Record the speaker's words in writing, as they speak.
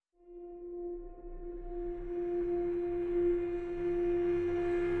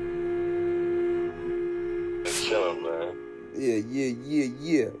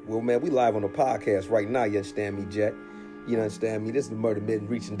Yeah. Well, man, we live on the podcast right now. You understand me, Jack? You understand me? This is the Murder Mitten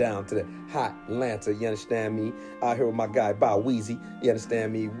reaching down to the hot Atlanta. You understand me? Out here with my guy, Bow Weezy. You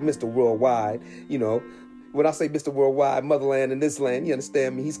understand me? Mr. Worldwide. You know, when I say Mr. Worldwide, motherland and this land, you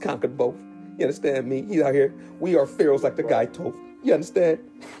understand me? He's conquered both. You understand me? He's out here. We are pharaohs like the guy Toph. You understand?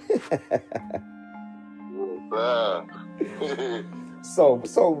 So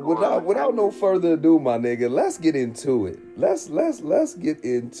without no further ado, my nigga, let's get into it. Let's get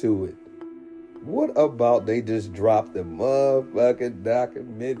into it. What about they just dropped the motherfucking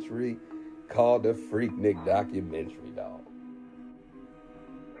documentary called the Freaknik documentary, dog?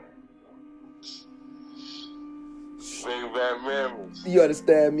 Bring back memories. You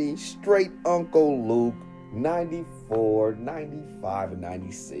understand me? Straight Uncle Luke, 94, 95, and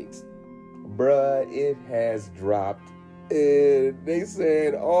 96. Bruh, it has dropped. And they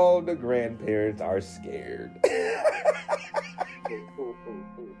said all the grandparents are scared.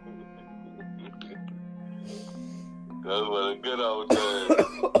 That was a good old time.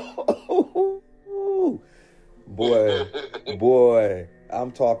 Boy,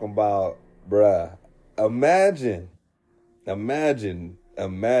 I'm talking about, bruh. Imagine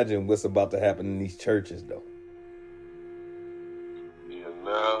what's about to happen in these churches, though. Yeah,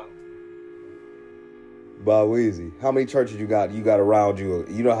 now. Bow Weezy, how many churches you got around you?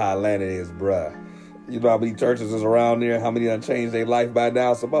 You know how Atlanta is, bruh. You know how many churches is around there? How many done changed their life by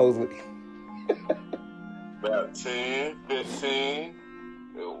now, supposedly? About 10, 15, in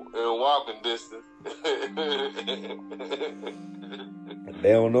walking distance.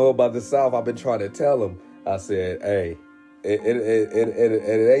 They don't know about the South. I've been trying to tell them. I said, hey, it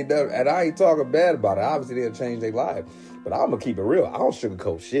ain't done, and I ain't talking bad about it. Obviously, they'll change their life. But I'm going to keep it real. I don't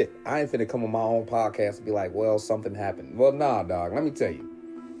sugarcoat shit. I ain't finna come on my own podcast and be like, well, something happened. Well, nah, dog. Let me tell you.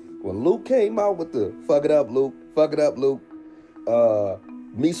 When Luke came out with the fuck it up, Luke,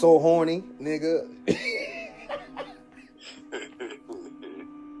 me so horny, nigga.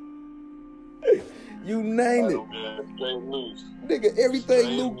 You name it. Nigga, everything straight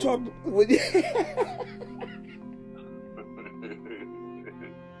Luke talked about.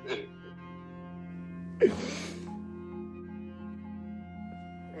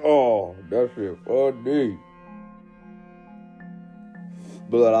 Oh, that shit funny.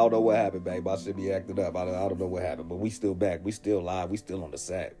 But I don't know what happened, babe. I should be acting up. I don't know what happened. But we still back. We still live. We still on the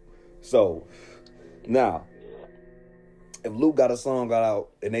sack. So, now, if Luke got a song out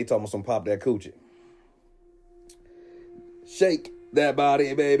and they talking about some pop that coochie. Shake that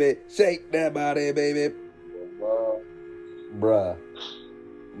body, baby. Shake that body, baby. Bruh.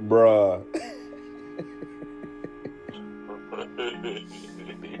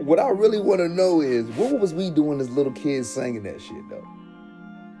 What I really want to know is, what was we doing as little kids singing that shit, though?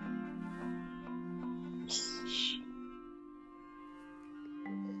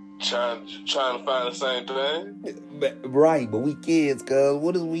 Trying to find the same thing? Right, but we kids, cuz.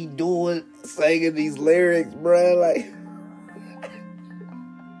 What is we doing singing these lyrics, bruh? Like...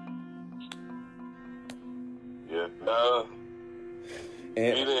 Yeah,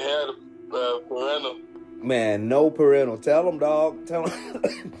 and he didn't have the parental. Man, no parental. Tell them, dog. Tell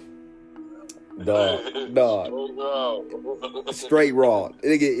them. dog. Straight raw.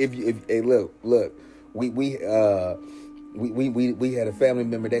 If hey, look. We had a family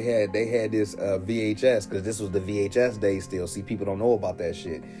member. They had this VHS, because this was the VHS days still. See, people don't know about that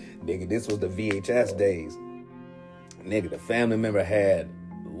shit, nigga. This was the VHS days, nigga. The family member had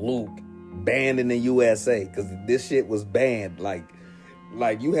Luke banned in the USA because this shit was banned. Like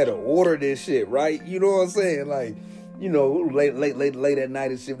you had to order this shit, right? You know what I'm saying? Like, you know, late at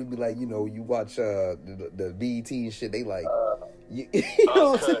night and shit, we'd be like, you know, you watch the BET and shit. They like, you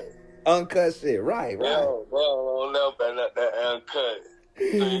know what I'm saying? Uncut shit, right? Bro, don't know about that uncut.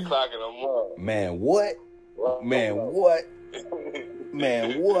 3 o'clock in the morning. Man, what?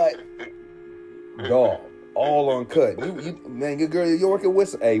 Dog, all uncut. You man, your girl, you're working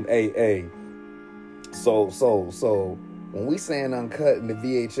with. Hey. So when we saying uncut in the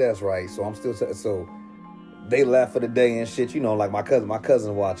VHS, right? So I'm still so they left for the day and shit. You know, like my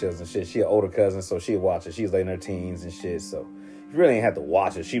cousin watches and shit. She an older cousin, so she'd watch it. She was like in her teens and shit. So you really ain't have to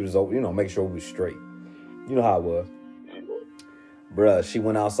watch it. She was, you know, make sure we was straight. You know how it was. Bruh, she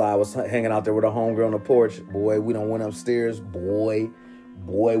went outside, was hanging out there with her homegirl on the porch. Boy, we done went upstairs. Boy,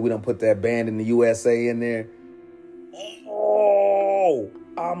 we done put that band in the USA in there. Oh,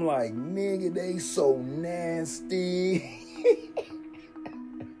 I'm like, nigga, they so nasty.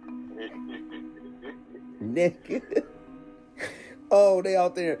 Nigga. Oh, they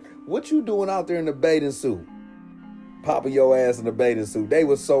out there. What you doing out there in the bathing suit? Popping your ass in the bathing suit. They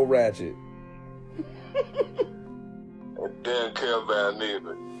was so ratchet. Didn't care about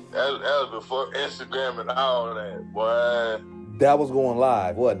neither. That was before Instagram and all that, boy. That was going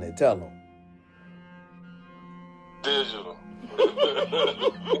live, wasn't it? Tell them. Digital.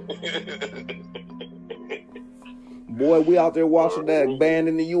 Boy, we out there watching that band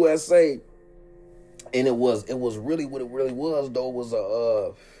in the USA, and it was really what it really was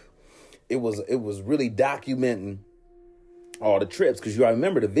though. It was really documenting all the trips, because you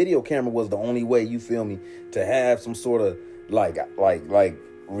remember the video camera was the only way, you feel me, to have some sort of like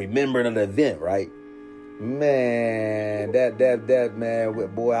remembering an event, right? Man, that man,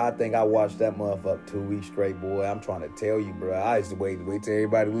 boy, I think I watched that motherfucker 2 weeks straight, boy. I'm trying to tell you, bro. I used to wait till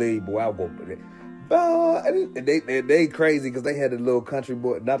everybody leave, boy. I woke up. They crazy because they had the little country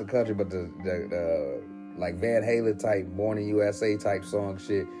boy, not the country, but the like Van Halen type, Born in USA type song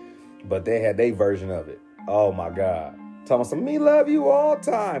shit. But they had their version of it. Oh my God. Talking some me love you all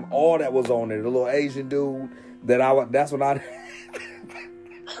time. All that was on there. The little Asian dude that's when I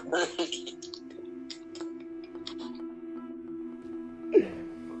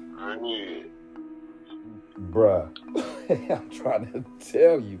bruh. I'm trying to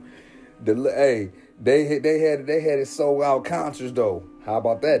tell you. They had it sold out concerts though. How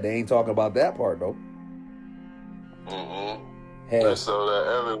about that? They ain't talking about that part though. They sold out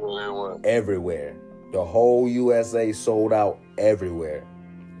everywhere they went. Everywhere. The whole USA sold out everywhere.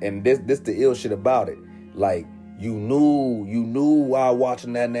 And this the ill shit about it. Like, you knew while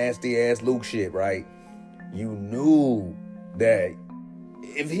watching that nasty ass Luke shit, right? You knew that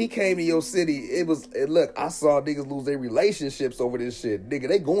if he came to your city, look, I saw niggas lose their relationships over this shit. Nigga,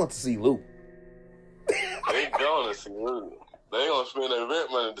 they going to see Luke. They going to see Luke. They gonna spend their rent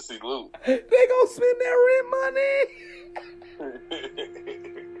money to see Luke. They gonna spend their rent money.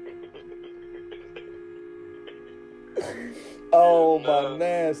 Oh, my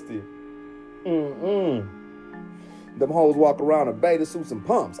nasty. Them hoes walk around in bathing suits and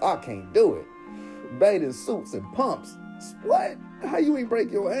pumps. I can't do it. Bathing suits and pumps. What? How you ain't break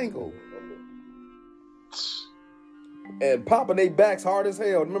your ankle? And popping their backs hard as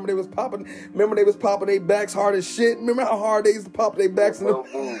hell. Remember they was popping their backs hard as shit. Remember how hard they used to pop their backs? No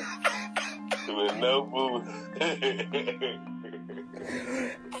boo. No boo.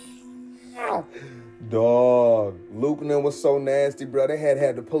 Dog, Luke and them was so nasty, bro. They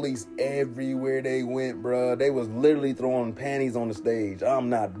had the police everywhere they went, bro. They was literally throwing panties on the stage. I'm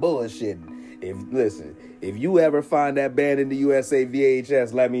not bullshitting. If you ever find that band in the USA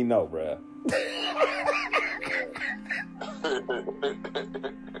VHS, let me know, bro.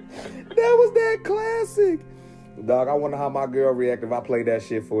 That was that classic. Dog, I wonder how my girl react if I play that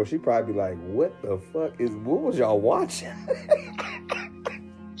shit for her. She probably be like, what was y'all watching?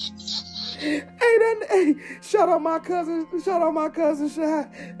 Hey, shout out my cousin, Shy.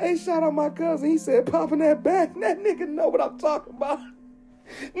 Hey, shout out my cousin. He said, popping that back. That nigga know what I'm talking about.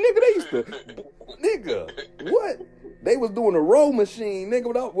 What? They was doing a row machine, nigga,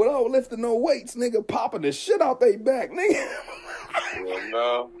 without lifting no weights, nigga, popping the shit out they back, nigga. Well,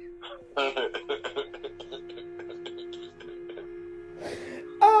 no.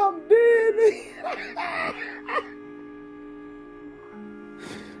 I'm dead.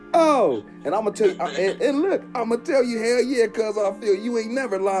 Oh, and I'm gonna tell you, and look, I'm gonna tell you, hell yeah, cuz I feel you ain't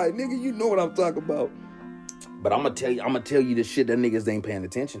never lied, nigga. You know what I'm talking about. But I'm gonna tell you the shit that niggas ain't paying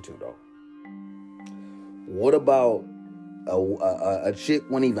attention to though. What about a chick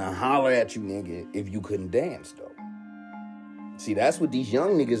wouldn't even holler at you, nigga, if you couldn't dance though? See, that's what these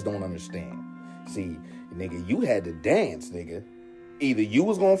young niggas don't understand. See, nigga, you had to dance, nigga. Either you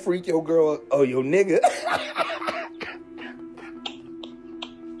was gonna freak your girl or your nigga.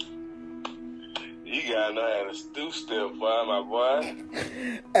 You gotta know how to two-step, boy, my boy.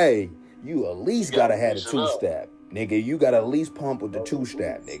 Hey, you at least gotta have a two-step. Nigga, you gotta at least pump with the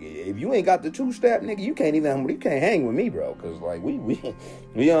two-step, nigga. If you ain't got the two-step, nigga, you can't hang with me, bro. Cause like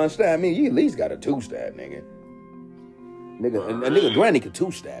you understand me? You at least got a two-step, nigga. Nigga, a nigga granny could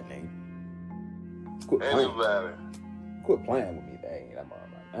two-step, nigga. Quit playing with me, dang.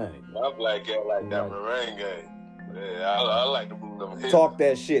 My black cat like that merengue. Yeah, I like to move them hips. Talk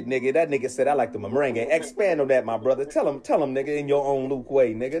that shit, nigga. That nigga said I like the merengue. Expand on that, my brother. Tell him, nigga, in your own Luke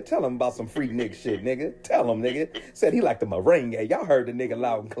way, nigga. Tell him about some freak nigga shit, nigga. Tell him, nigga. Said he like the merengue. Y'all heard the nigga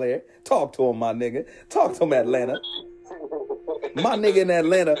loud and clear. Talk to him, my nigga. Talk to him, Atlanta. My nigga in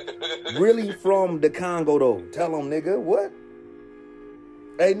Atlanta, really from the Congo, though. Tell him, nigga, what?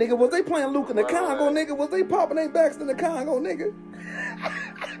 Hey, nigga, was they playing Luke in the Congo, nigga? Was they popping their backs in the Congo, nigga?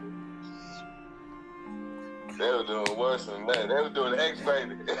 They were doing worse than that. They were doing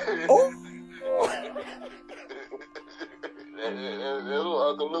X-Baby. Oh. They were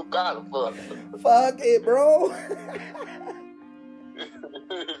Uncle Luke got him for. Fuck it, bro.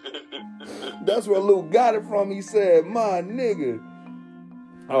 That's where Luke got it from. He said, my nigga.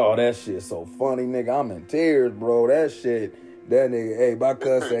 Oh, that shit so funny, nigga. I'm in tears, bro. That shit. That nigga, hey, my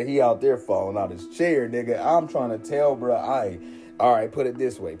cousin said he out there falling out his chair, nigga. I'm trying to tell, bro. All right, put it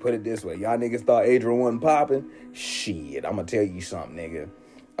this way. Y'all niggas thought Adrian wasn't popping? Shit, I'm gonna tell you something, nigga.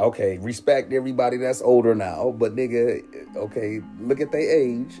 Okay, respect everybody that's older now, but nigga, okay, look at their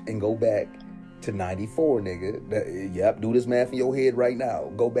age and go back to 94, nigga. Yep, do this math in your head right now.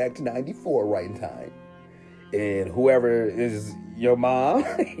 Go back to 94 right in time. And whoever is your mom,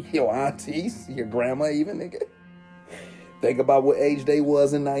 your aunties, your grandma even, nigga. Think about what age they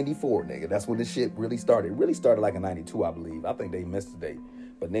was in 94, nigga. That's when this shit really started. It really started like in 92, I believe. I think they missed the date.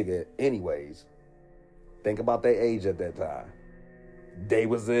 But nigga, anyways, think about their age at that time. They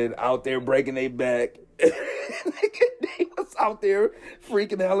was out there breaking their back. Nigga, they was out there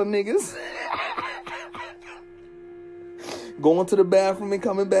freaking hella niggas. Going to the bathroom and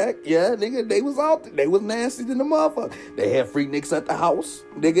coming back. Yeah, nigga, they was out there. They was nasty than the motherfucker. They had freak niggas at the house.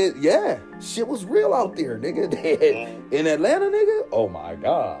 Nigga, yeah. Shit was real out there, nigga. They had, in Atlanta, nigga, oh my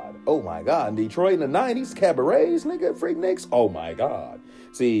God. Oh my God. In Detroit in the 90s, cabarets, nigga, freak niggas. Oh my God.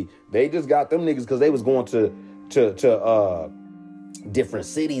 See, they just got them niggas because they was going to different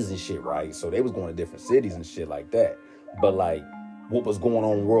cities and shit, right? So they was going to different cities and shit like that. But like, what was going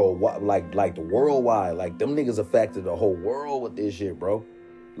on worldwide, like the worldwide, like them niggas affected the whole world with this shit, bro.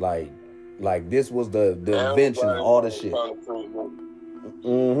 Like this was the invention of all the shit. From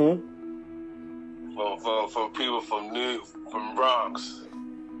people from Bronx,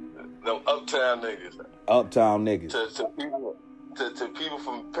 no uptown niggas. Uptown niggas. To people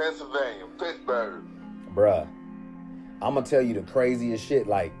from Pennsylvania, Pittsburgh. Bruh, I'm gonna tell you the craziest shit,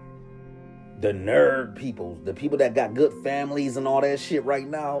 like the nerd people, the people that got good families and all that shit right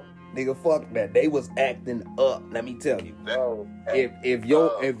now, nigga, fuck that. They was acting up. Let me tell you. If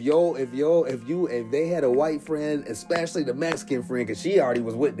they had a white friend, especially the Mexican friend, cause she already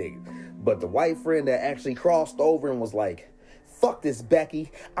was with niggas, but the white friend that actually crossed over and was like, fuck this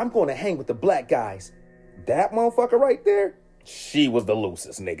Becky, I'm gonna hang with the black guys. That motherfucker right there, she was the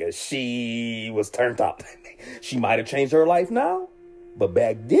loosest, nigga. She was turned up. She might have changed her life now, but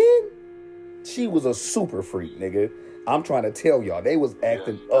back then, she was a super freak, nigga. I'm trying to tell y'all, they was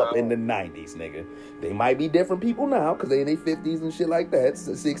acting up in the 90s, nigga. They might be different people now, because they in their 50s and shit like that,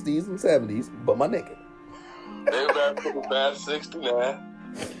 60s and 70s, but my nigga. They were about 69.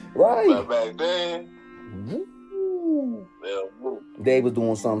 Right. But back then, they was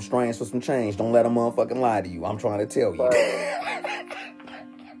doing something strange for some change. Don't let a motherfucking lie to you. I'm trying to tell you.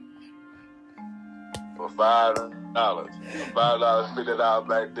 For $5. $5 $50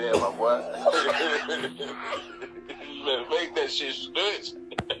 back then, my boy. You better make that shit stretch.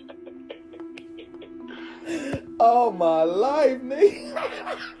 Oh my life,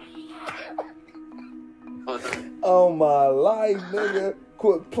 nigga. Oh my life, nigga.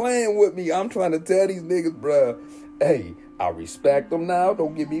 Quit playing with me. I'm trying to tell these niggas, bruh. Hey, I respect them now.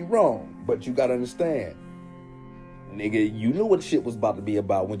 Don't get me wrong. But you gotta understand. Nigga, you knew what shit was about to be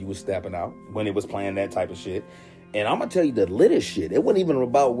about when you was stepping out, when it was playing that type of shit. And I'm gonna tell you the littest shit. It wasn't even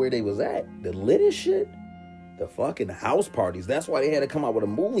about where they was at. The littest shit, the fucking house parties. That's why they had to come out with a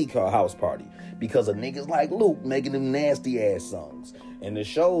movie called House Party. Because of niggas like Luke making them nasty ass songs. And the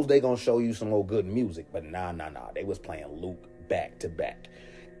shows, they gonna show you some old good music. But nah. They was playing Luke back to back.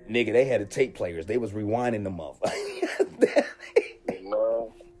 Nigga, they had the tape players. They was rewinding them up.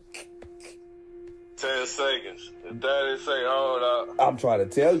 10 seconds. The daddy say, hold up. I'm trying to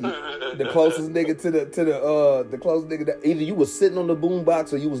tell you, the closest nigga to the closest nigga that either you was sitting on the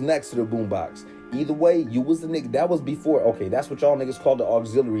boombox or you was next to the boombox. Either way, you was the nigga. That was before. Okay, that's what y'all niggas called the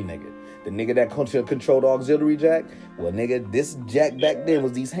auxiliary nigga. The nigga that controlled the auxiliary jack. Well, nigga, this jack back then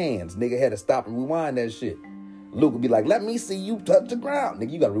was these hands. Nigga had to stop and rewind that shit. Luke would be like, let me see you touch the ground.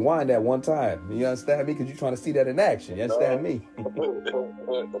 Nigga, you gotta rewind that one time. You understand me? Because you trying to see that in action. You understand me? Let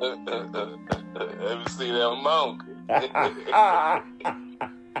me see that monk.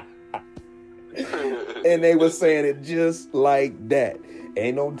 And they was saying it just like that.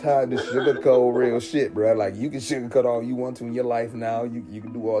 Ain't no time to sugarcoat real shit, bro. Like, you can sugarcoat all you want to in your life now. You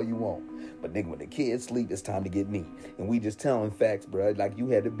can do all you want. But nigga, when the kids sleep, it's time to get neat. And we just telling facts, bro. Like, you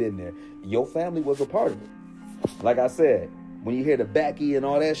had to been there. Your family was a part of it. Like I said, when you hear the Becky and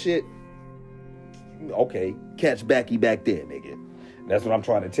all that shit, okay, catch Becky back then, nigga. That's what I'm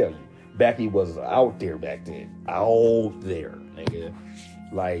trying to tell you. Becky was out there back then. Out there, nigga.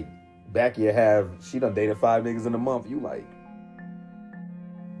 Like, Becky she done dated 5 niggas in a month. You like,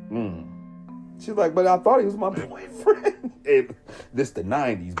 She's like, but I thought he was my boyfriend. This the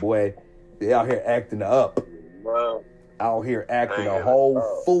 90s, boy. They out here acting up. Wow. out here acting a Hanging whole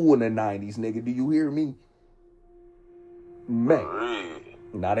out. fool in the 90s, nigga. Do you hear me? Man. Really?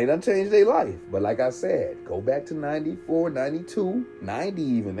 Now they done changed their life. But like I said, go back to 94, 92, 90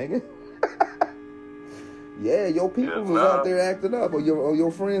 even, nigga. Yeah, your people was out there acting up, or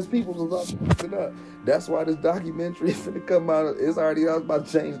your friends' people was out there acting up. That's why this documentary is finna come out. It's already out about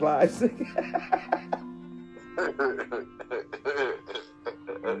to change lives.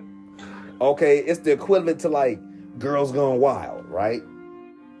 Okay, it's the equivalent to like Girls Gone Wild, right?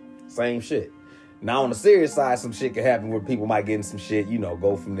 Same shit. Now on the serious side, some shit can happen where people might get in some shit, you know,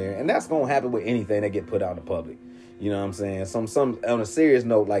 go from there. And that's gonna happen with anything that get put out in the public. You know what I'm saying? Some on a serious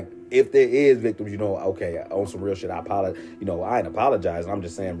note, like if there is victims, you know, okay, on some real shit, I apologize. You know, I ain't apologizing. I'm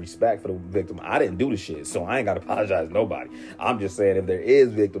just saying respect for the victim. I didn't do the shit, so I ain't got to apologize to nobody. I'm just saying if there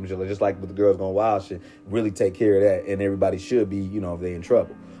is victims, just like with the Girls Gone Wild shit, really take care of that, and everybody should be, you know, if they in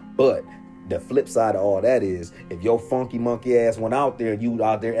trouble. But the flip side of all that is, if your funky monkey ass went out there and you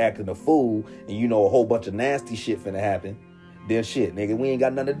out there acting a fool, and you know a whole bunch of nasty shit finna happen, then shit, nigga, we ain't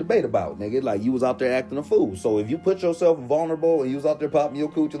got nothing to debate about, nigga. Like, you was out there acting a fool. So if you put yourself vulnerable and you was out there popping your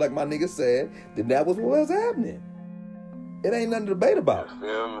coochie like my nigga said, then that was what was happening. It ain't nothing to debate about.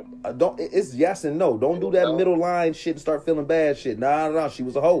 It's yes and no. Don't do that middle line shit and start feeling bad shit. Nah, she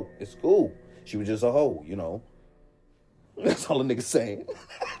was a hoe. It's cool. She was just a hoe, you know. That's all the nigga saying.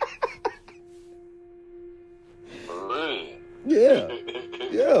 Yeah.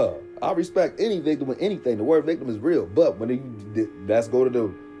 I respect any victim with anything. The word victim is real. But when let's go to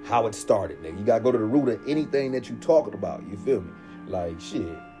the how it started, nigga. You gotta go to the root of anything that you talking about. You feel me? Like,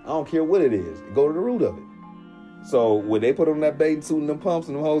 shit, I don't care what it is. Go to the root of it. So when they put on that bathing suit and them pumps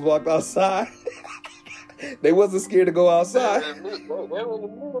and them hoes walked outside, they wasn't scared to go outside. They was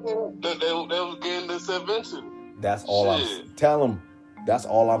getting this adventure. That's all tell them. That's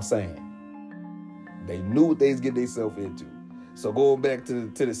all I'm saying. They knew what they was getting themselves into. So going back to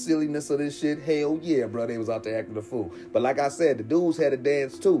the silliness of this shit, hell yeah, bro, they was out there acting a fool. But like I said, the dudes had to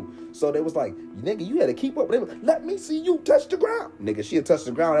dance too. So they was like, nigga, you had to keep up. They was, let me see you touch the ground. Nigga, she'd touch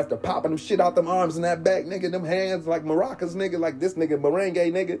the ground after popping them shit out them arms and that back, nigga, them hands like maracas, nigga, like this nigga, merengue,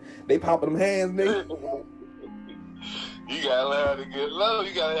 nigga. They popping them hands, nigga. You gotta learn how to get low.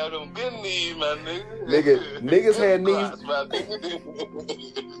 You gotta have them good knees, my nigga. Niggas had knees.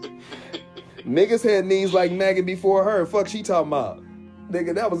 Niggas had knees like Megan before her. Fuck she talking about?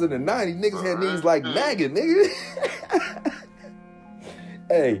 Nigga, that was in the 90s. Niggas had knees like Megan, nigga.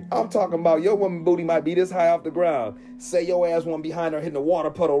 Hey, I'm talking about your woman booty might be this high off the ground. Say your ass one behind her hitting a water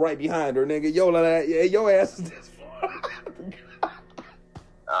puddle right behind her, nigga. Your ass is this far.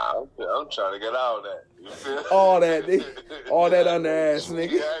 I'm trying to get out of that. You feel? All that under ass,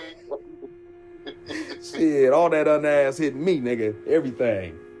 nigga. Shit, all that under ass hitting me, nigga.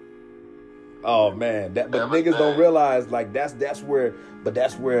 Everything. Oh man, but niggas don't realize like that's where,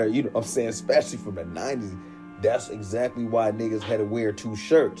 you know what I'm saying, especially from the 90s, that's exactly why niggas had to wear 2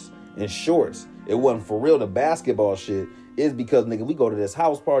 shirts and shorts. It wasn't for real the basketball shit. It's because nigga, we go to this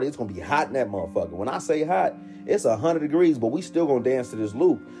house party, it's gonna be hot in that motherfucker. When I say hot, it's 100 degrees, but we still gonna dance to this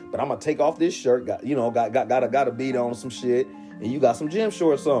loop. But I'm gonna take off this shirt, got a beat on some shit, and you got some gym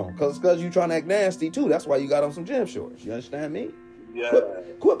shorts on, cause you trying to act nasty too. That's why you got on some gym shorts. You understand me? Yeah.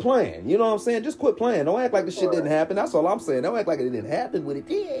 Quit playing. You know what I'm saying? Just quit playing. Don't act like the shit didn't happen. That's all I'm saying. Don't act like it didn't happen when it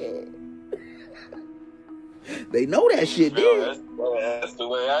did. They know that shit did. That's the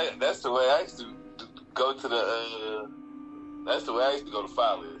way I used to go to the. That's the way I used to go to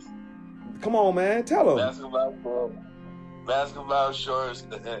Follies. Come on, man. Tell them. Basketball shorts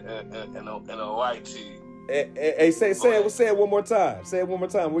and a white tee. Hey, say it one more time. Say it one more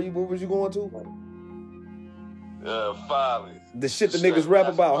time. Where was you going to? Follies. The shit the niggas rap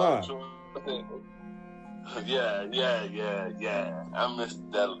about, huh? Yeah. I missed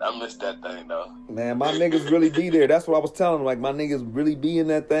that thing though. Man, my niggas really be there. That's what I was telling them. Like, my niggas really be in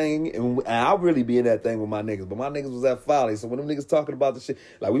that thing, and I really be in that thing with my niggas. But my niggas was at Folly, so when them niggas talking about the shit,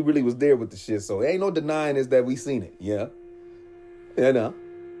 like, we really was there with the shit. So ain't no denying is that we seen it. Yeah. You know.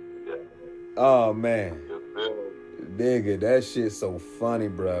 Yeah. Oh man. Nigga, that shit's so funny,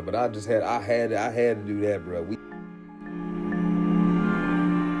 bro. But I had to do that, bro.